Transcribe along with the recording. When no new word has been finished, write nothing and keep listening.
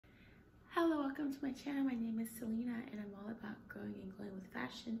Hello, welcome to my channel. My name is Selena and I'm all about growing and glowing with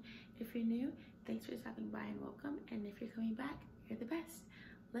fashion. If you're new, thanks for stopping by and welcome. And if you're coming back, you're the best.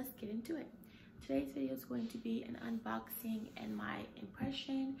 Let's get into it. Today's video is going to be an unboxing and my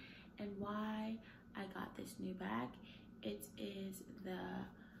impression and why I got this new bag. It is the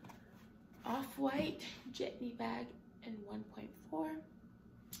off-white Jitney bag in 1.4.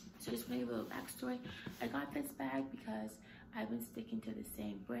 So just to give a little backstory, I got this bag because I've been sticking to the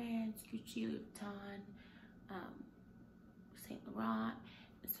same brands, Gucci, Louis Vuitton, Saint Laurent.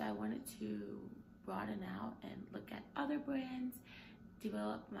 So I wanted to broaden out and look at other brands,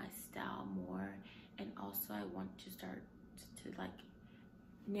 develop my style more, and also I want to start to like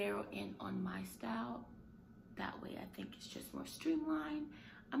narrow in on my style. That way I think it's just more streamlined.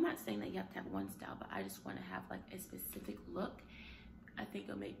 I'm not saying that you have to have one style, but I just want to have like a specific look. I think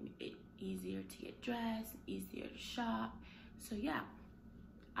it'll make it easier to get dressed, easier to shop. So yeah,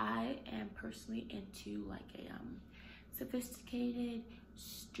 I am personally into like a sophisticated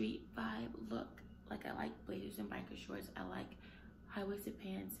street vibe look. Like I like blazers and biker shorts. I like high-waisted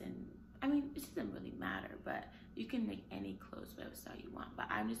pants, and I mean it doesn't really matter, but you can make any clothes whatever style you want. But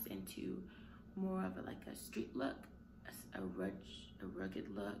I'm just into more of like a street look, a rugged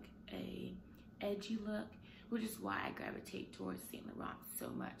look, a edgy look, which is why I gravitate towards Saint Laurent so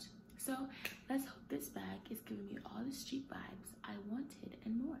much. So let's hope this bag is giving me all the street vibes I wanted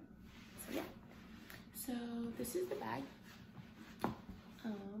and more. So yeah, so this is the bag.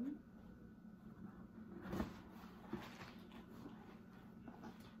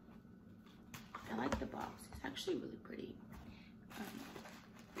 I like the box. It's actually really pretty.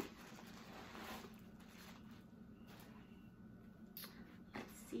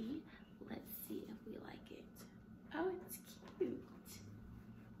 Let's see if we like it. Oh, it's cute.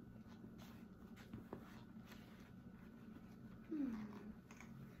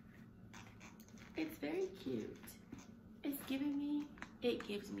 It's very cute. It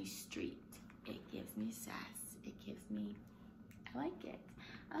gives me street. It gives me sass. It gives me, I like it.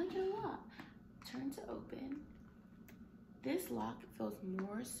 I like it a lot. Turn to open. This lock feels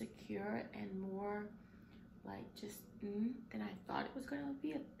more secure and more like just than I thought it was gonna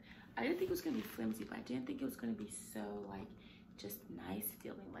be. I didn't think it was gonna be flimsy, but I didn't think it was gonna be so like just nice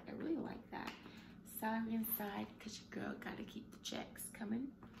feeling. Like I really like that. Salary inside, cause your girl gotta keep the checks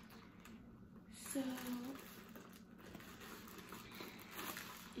coming. So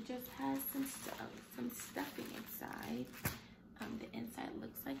it just has some stuffing inside. The inside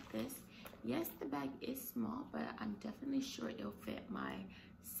looks like this. Yes, the bag is small, but I'm definitely sure it'll fit my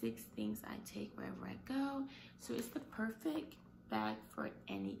 6 things I take wherever I go. So it's the perfect bag for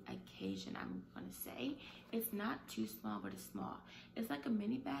any occasion, I'm gonna say. It's not too small, but it's small. It's like a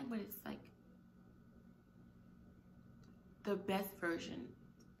mini bag, but it's like the best version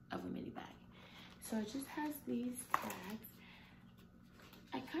of a mini bag. So it just has these tags.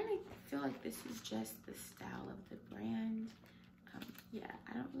 I kind of feel like this is just the style of the brand. Yeah,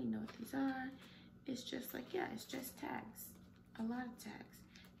 I don't really know what these are. It's just like, yeah, it's just tags. A lot of tags.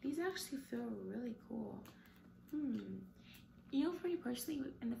 These actually feel really cool. You know, for me personally,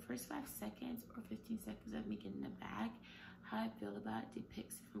 in the first 5 seconds or 15 seconds of me getting a bag, how I feel about it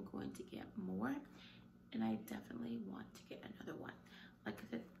depicts if I'm going to get more. And I definitely want to get another one. Like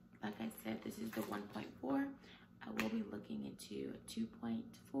I said, this is the 1.4. I will be looking into a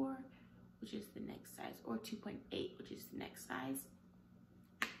 2.4, which is the next size, or 2.8, which is the next size.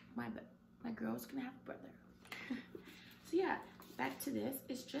 My girl's gonna have a brother. So yeah, back to this.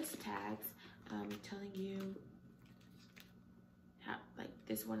 It's just tags telling you how, like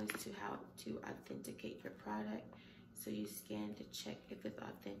this one is how to authenticate your product. So you scan to check if it's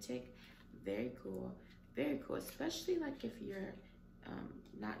authentic. Very cool, very cool. Especially like if you're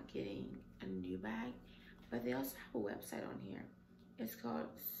not getting a new bag. But they also have a website on here. It's called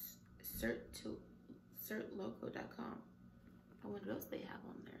certlogo.com. I wonder what else they have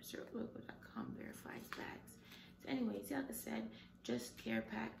on there. Certlogo.com verifies bags. So anyways, like I said, just care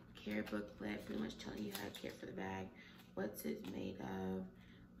pack, care booklet, pretty much telling you how to care for the bag, what's it made of.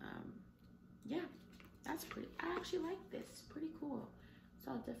 Yeah, that's pretty. I actually like this. It's pretty cool.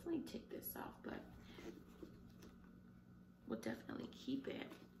 So I'll definitely take this off, but we'll definitely keep it.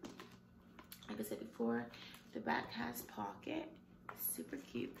 Like I said before, the back has pocket. Super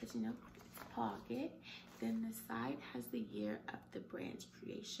cute because, you know, it's pocket. Then the side has the year of the brand's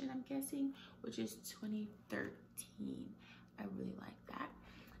creation, I'm guessing, which is 2013. I really like that.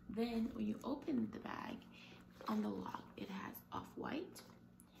 Then when you open the bag, on the lock, it has off-white.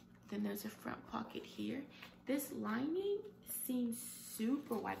 Then there's a front pocket here. This lining seems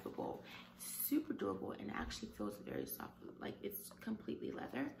super wipeable, super durable, and actually feels very soft. Like it's completely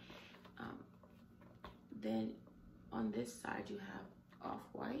leather. Then on this side you have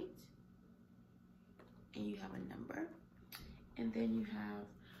off-white, and you have a number, and then you have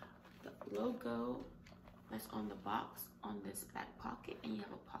the logo that's on the box on this back pocket, and you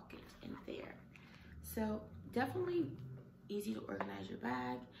have a pocket in there. So definitely easy to organize your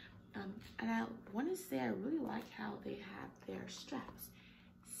bag. And I want to say I really like how they have their straps.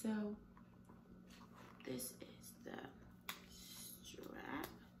 So this is the strap.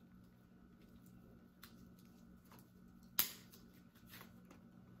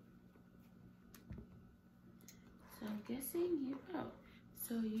 So I'm guessing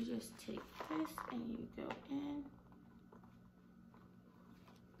so you just take this and you go in.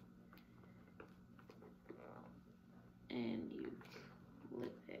 And you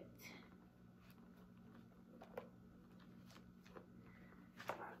clip it.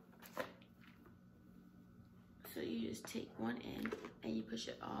 So you just take one end and you push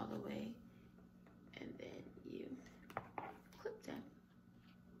it all the way, and then you clip them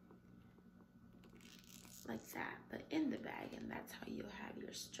like that, but in the bag, and that's how you'll have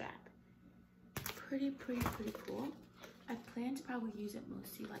your strap. Pretty cool. I plan to probably use it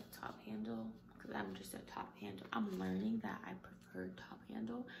mostly like top handle, because I'm just a top handle. I'm learning that I prefer top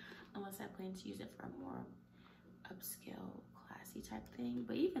handle, unless I plan to use it for a more upscale, classy type thing.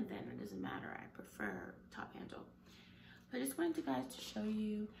 But even then, it doesn't matter. I prefer top handle. But I just wanted you guys to show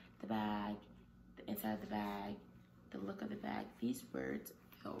you the bag, the inside of the bag, the look of the bag. These words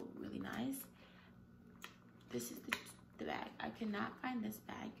feel really nice. This is the bag. I could not find this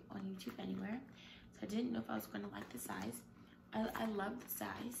bag on YouTube anywhere, so I didn't know if I was going to like the size. I love the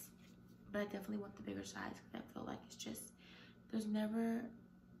size, but I definitely want the bigger size, because I feel like it's just, there's never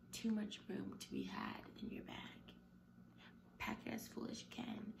too much room to be had in your bag. Pack it as full as you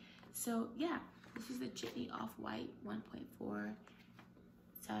can. So yeah, this is the Jitney Off-White 1.4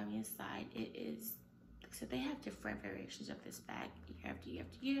 salary inside. It is, so they have different variations of this bag year after year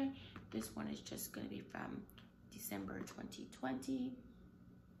after year. This one is just going to be from December 2020.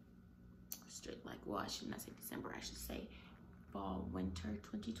 Straight, like, well, I should not say December, I should say fall winter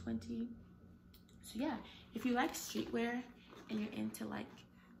 2020. So yeah, if you like streetwear and you're into like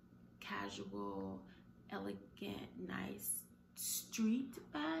casual, elegant, nice street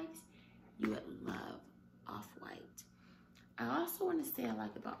bags, you would love Off-White. I also want to say I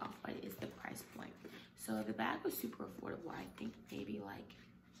like about Off-White is the price point. So the bag was super affordable. I think maybe like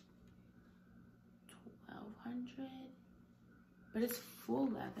 $1,200, but it's full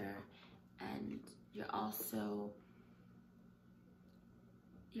leather, and you're also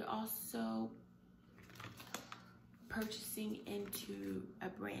purchasing into a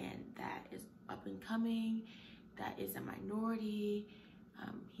brand that is up and coming, that is a minority.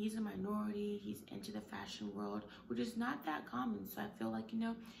 He's a minority, he's into the fashion world, which is not that common. So I feel like, you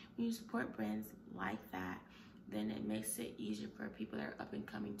know, when you support brands like that, then it makes it easier for people that are up and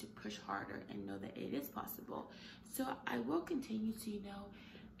coming to push harder and know that it is possible. So I will continue to, you know,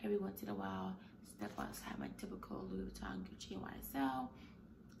 every once in a while step outside my typical Louis Vuitton, Gucci, and YSL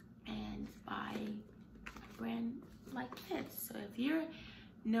and buy a brand like this. So if you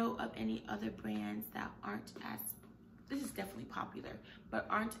know of any other brands that aren't as, this is definitely popular, but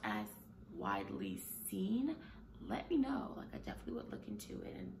aren't as widely seen, let me know. Like, I definitely would look into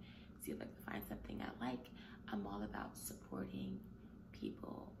it and see if I can find something I like. I'm all about supporting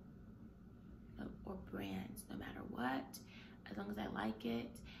people or brands, no matter what. As long as I like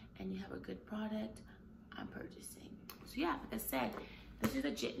it and you have a good product, I'm purchasing. So yeah, like I said, this is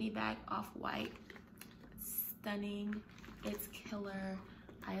a Jitney bag, Off-White. It's stunning, it's killer,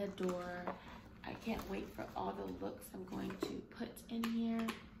 I adore. I can't wait for all the looks I'm going to put in here.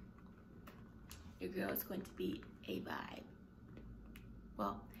 Your girl is going to be a vibe.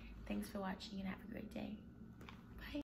 Well, thanks for watching and have a great day.